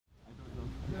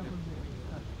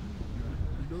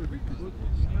Closer,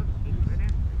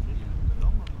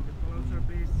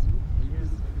 please. Yes,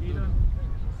 Eden.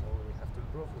 So we have to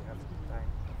improve. We have time,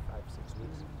 5-6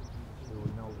 weeks. We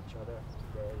will know each other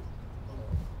today,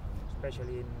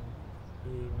 especially in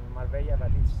Marbella.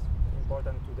 But it's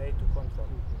important today to control.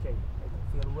 Okay, I can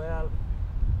feel well.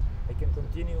 I can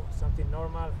continue something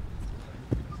normal.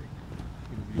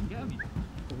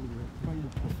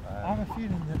 I have a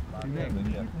feeling that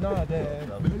no, the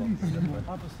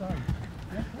other side.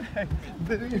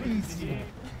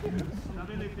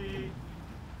 Stability.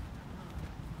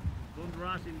 Don't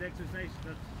rush in the exercise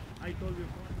that I told you.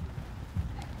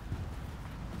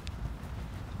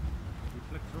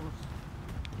 Reflexos.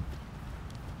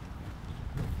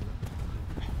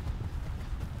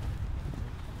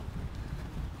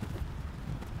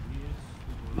 Yes,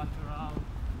 lateral.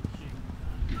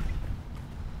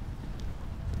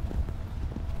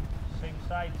 Same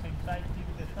side, keep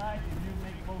the side. If you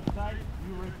make both sides,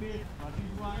 you repeat, but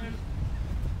this one is.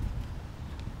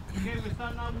 Okay, we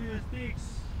start now with the sticks.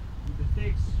 With the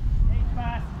sticks, 8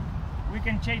 pass, we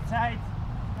can change sides,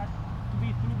 but to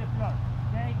be through the floor,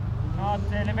 okay? Not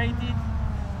elevated.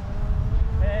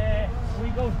 We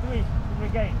go 3 to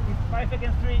regain. If 5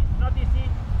 against 3 is not easy,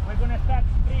 we're going to start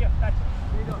 3 of touches.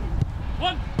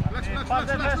 1.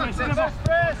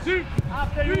 Press. 2.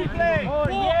 After you play. 4.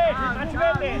 Yes, much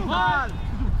better. 5.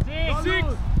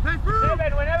 6.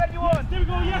 7. Whenever you want. Still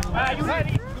go. Yes. You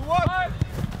ready? 1.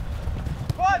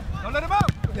 Don't let him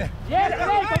out! Yes,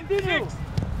 play, continue. 6.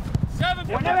 7.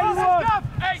 Whenever you want.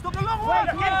 8. Stop the long one!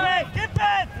 Keep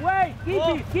it! Wait,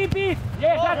 keep it!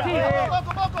 Yes, that's it!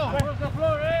 Across the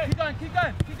floor, eh? Keep going!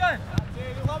 That's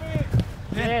it, you love it!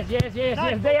 Yes,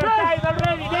 they are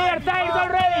tired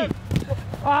already!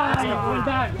 Ah, well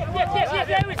done!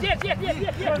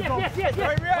 Yes!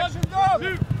 Great reaction, Dom!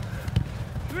 2.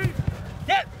 3.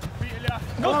 Get!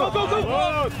 Go!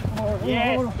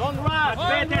 Yes, don't rush,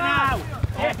 better now!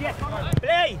 Yes,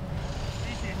 play!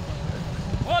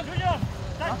 1,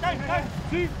 time!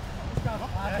 2.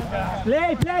 Play!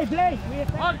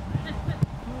 1,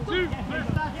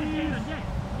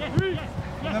 2, yes.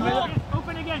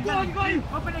 Open again,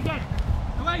 open again.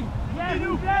 away! Yes,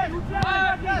 you play!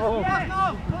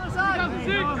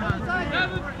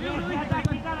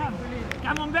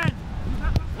 Come on, Ben!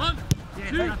 1,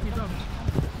 2,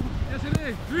 yes it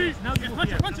is, 3, now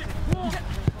punch it! 4,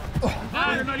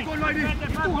 5, 6, now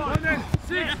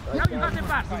you got the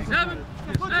pass! 7,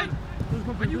 8,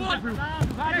 and you want! Play!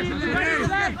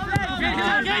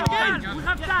 We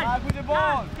have time! With the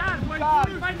ball!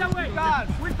 We'll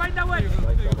find a way!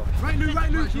 Right,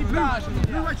 Lou, keep Lou!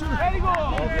 There you go!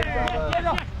 Yes,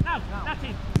 now, that's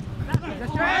it!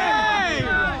 Hey!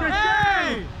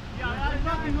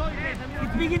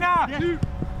 It's big enough! 2,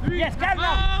 3, Yes, calma!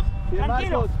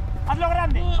 Tranquilo! Hazlo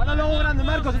grande! Hazlo grande,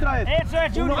 Marcos, otra vez. Eso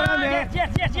es, Junior!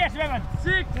 Yes, Bevan!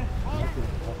 6!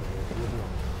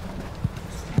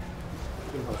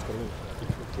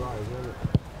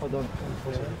 Hold on.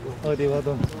 Hold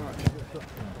on.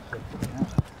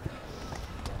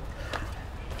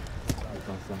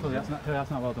 That's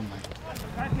not well done, mate.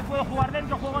 ¿Sabes que puedo jugar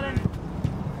dentro? Juego dentro.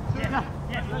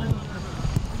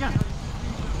 Yes.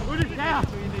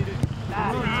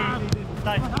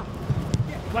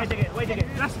 Wait again.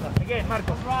 Again,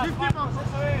 Marcos. Wait,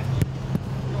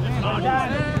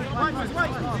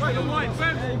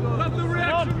 Ben! Love the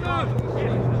reaction, though!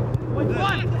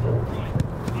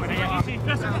 Bueno, ya easy.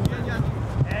 Eso es.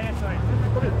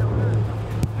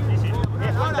 Easy.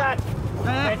 Yes, one touch.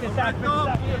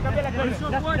 Cambia la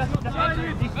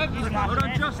Well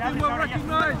done, Justin, well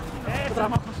recognised!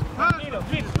 Tranquilo,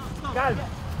 keep. Calma.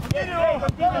 Continue.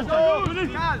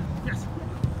 Yes!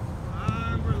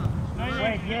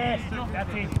 Wait, yes,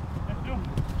 that's it.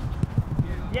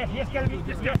 Yes, Kelvin.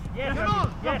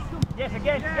 Yes,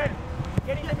 again.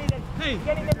 Get in the middle.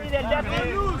 That's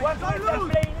it. Once we start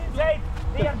playing inside,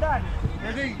 they are done.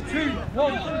 Ready, 2, 1,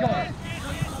 go!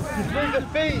 Just move the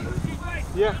feet.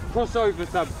 Yeah, crossover,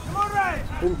 Sam.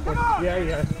 Come on, Ray.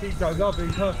 Yeah. Keep going, lovely,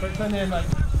 perfect. Turn here, mate.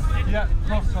 Yeah,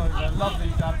 crossover, lovely,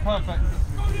 Dad, perfect.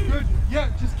 Good, yeah,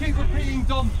 just keep repeating,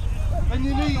 Dom. Bend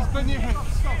your knees, bend your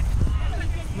hips.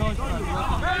 Nice,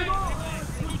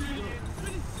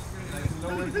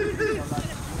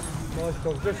 nice,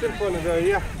 Dom, just in front of her,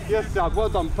 yeah. Yes, Dad, well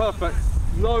done, perfect.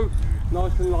 Low,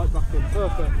 nice and light back in,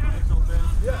 perfect.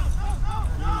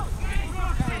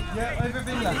 Yeah, over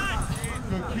the left.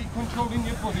 Good, keep controlling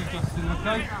your body, Justin,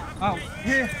 okay? Out,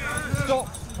 here, stop,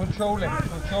 controlling.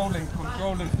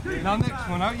 Now next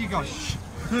one, out you go.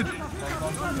 Good.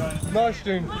 Nice,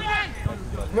 June.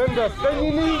 Remember, bend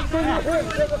your knees, bend your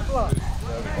hips at the flat.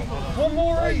 One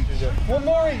more each. One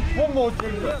more each. One more,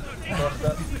 Junior.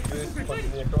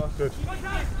 Good.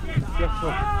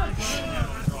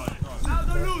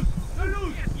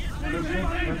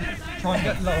 Try and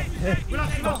get low.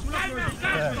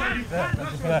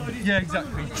 Yeah,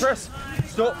 exactly. Press.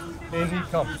 Stop. In he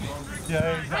comes.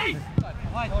 Yeah, exactly.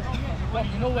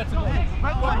 You know where to go.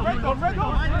 Red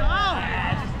on.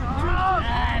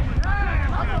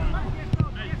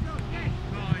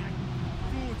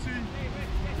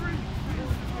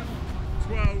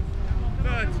 12,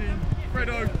 13,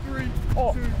 Fredo, 3, 2,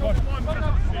 1,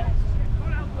 6.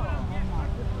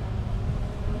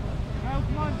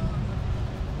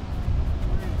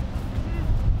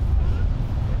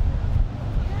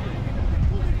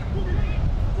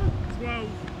 12,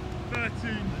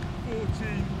 13,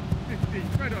 14, 15.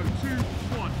 Fredo, 2,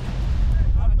 1.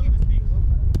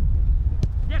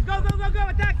 Yes, go,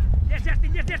 attack! Yes,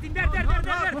 Justin, there, pa.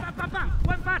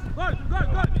 One pass, goal.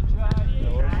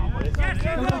 Yes,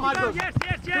 Come on, Marcos. Yes.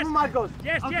 Come on, Marcos.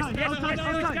 Yes,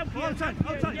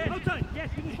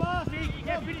 finish pass.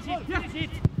 Yes, finish it. Yes.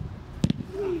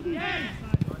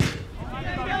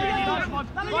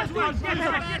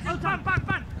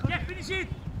 Pan. Yes, finish it.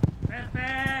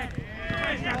 Perfect.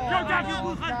 Go, Jack, you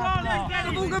could have goal. Let's get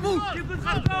it. You could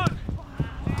have goal.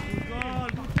 Good goal,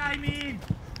 good timing.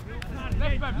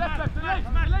 Left back, to left.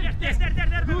 Yes, there, there.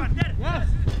 Yes.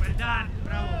 Well done,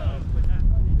 bravo.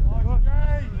 Come.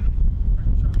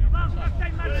 Not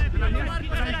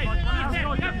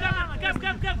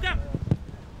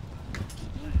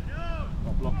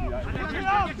blocking that.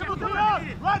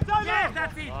 Right side. Yes,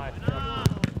 that's it. Bravo.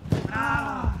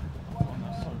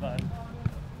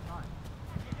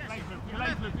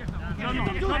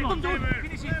 Come on.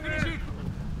 Finish it.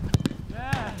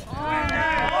 Yeah.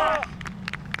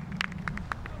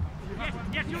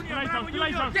 Yes, Junior. Bravo,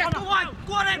 Junior. Yes,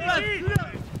 go on, Edward.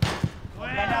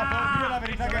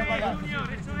 Junior,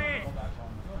 eso es.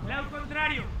 Lado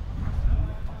contrario.